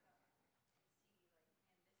 That you forget to look up and see,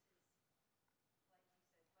 like, man, this is,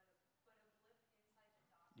 like you said, but a blip inside the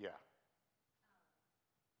dot. Yeah.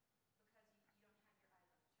 Because you don't have your eyes on eternity.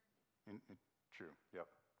 True. Yep.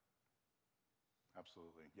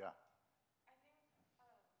 Absolutely. Yeah. I think, again, kind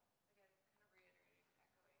of reiterating, echoing,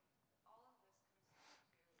 all of this comes down to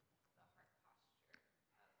the heart posture of whether you're working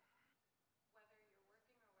or whether you're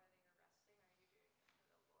resting, are you doing it for the Lord?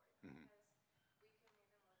 Mm-hmm. Because we can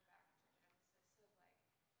even look back to Genesis of like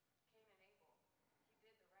Cain and Abel. He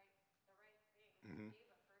did the right thing. Mm-hmm. He gave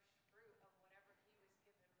a first fruit of whatever he was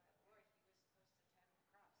given by the Lord. He was supposed to tend the crops.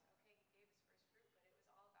 Okay, he gave his first fruit, but it was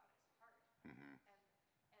all about his heart. Mm-hmm.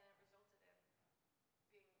 And it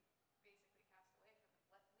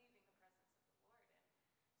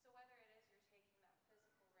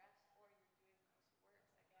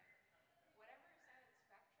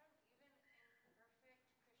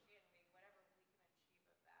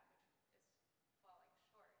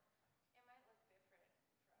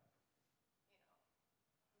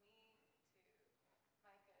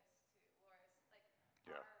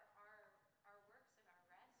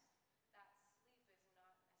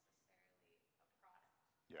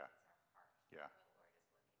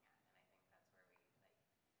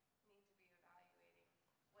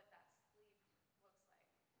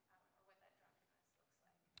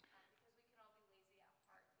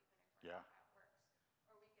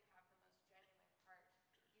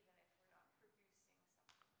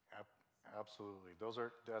Absolutely.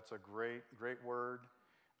 That's a great, great word.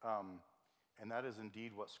 And that is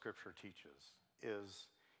indeed what Scripture teaches. Is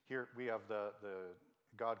here we have the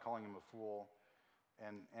God calling him a fool.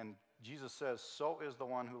 And Jesus says, so is the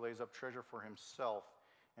one who lays up treasure for himself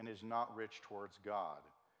and is not rich towards God.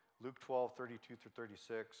 Luke 12:32 through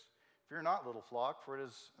 36. Fear not, little flock, for it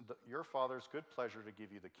is your Father's good pleasure to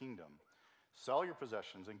give you the kingdom. Sell your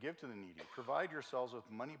possessions and give to the needy. Provide yourselves with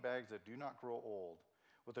money bags that do not grow old,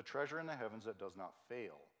 with a treasure in the heavens that does not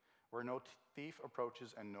fail, where no thief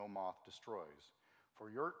approaches and no moth destroys. For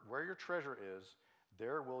where your treasure is,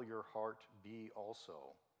 there will your heart be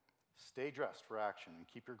also. Stay dressed for action and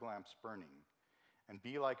keep your lamps burning, and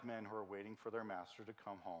be like men who are waiting for their master to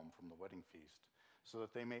come home from the wedding feast, so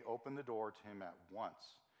that they may open the door to him at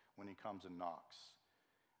once when he comes and knocks.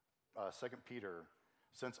 2 Peter,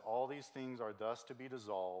 since all these things are thus to be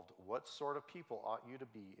dissolved, what sort of people ought you to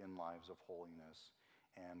be in lives of holiness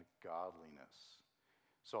and godliness?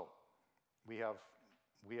 So we have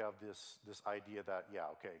this idea that,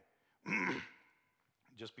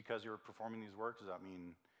 just because you're performing these works, does that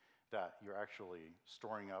mean that you're actually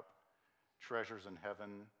storing up treasures in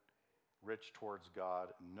heaven, rich towards God?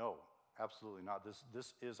 No, absolutely not.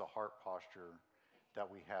 This is a heart posture that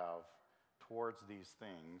we have towards these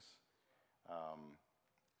things.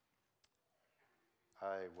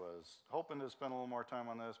 I was hoping to spend a little more time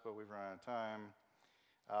on this, but we've run out of time.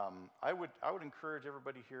 I would encourage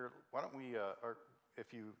everybody here. Why don't we, or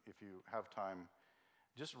if you have time,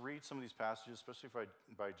 just read some of these passages, especially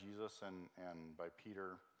by Jesus and by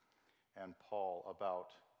Peter and Paul, about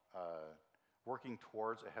working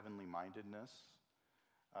towards a heavenly mindedness,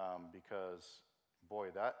 because boy,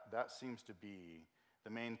 that seems to be the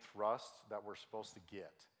main thrust that we're supposed to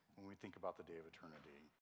get when we think about the day of eternity.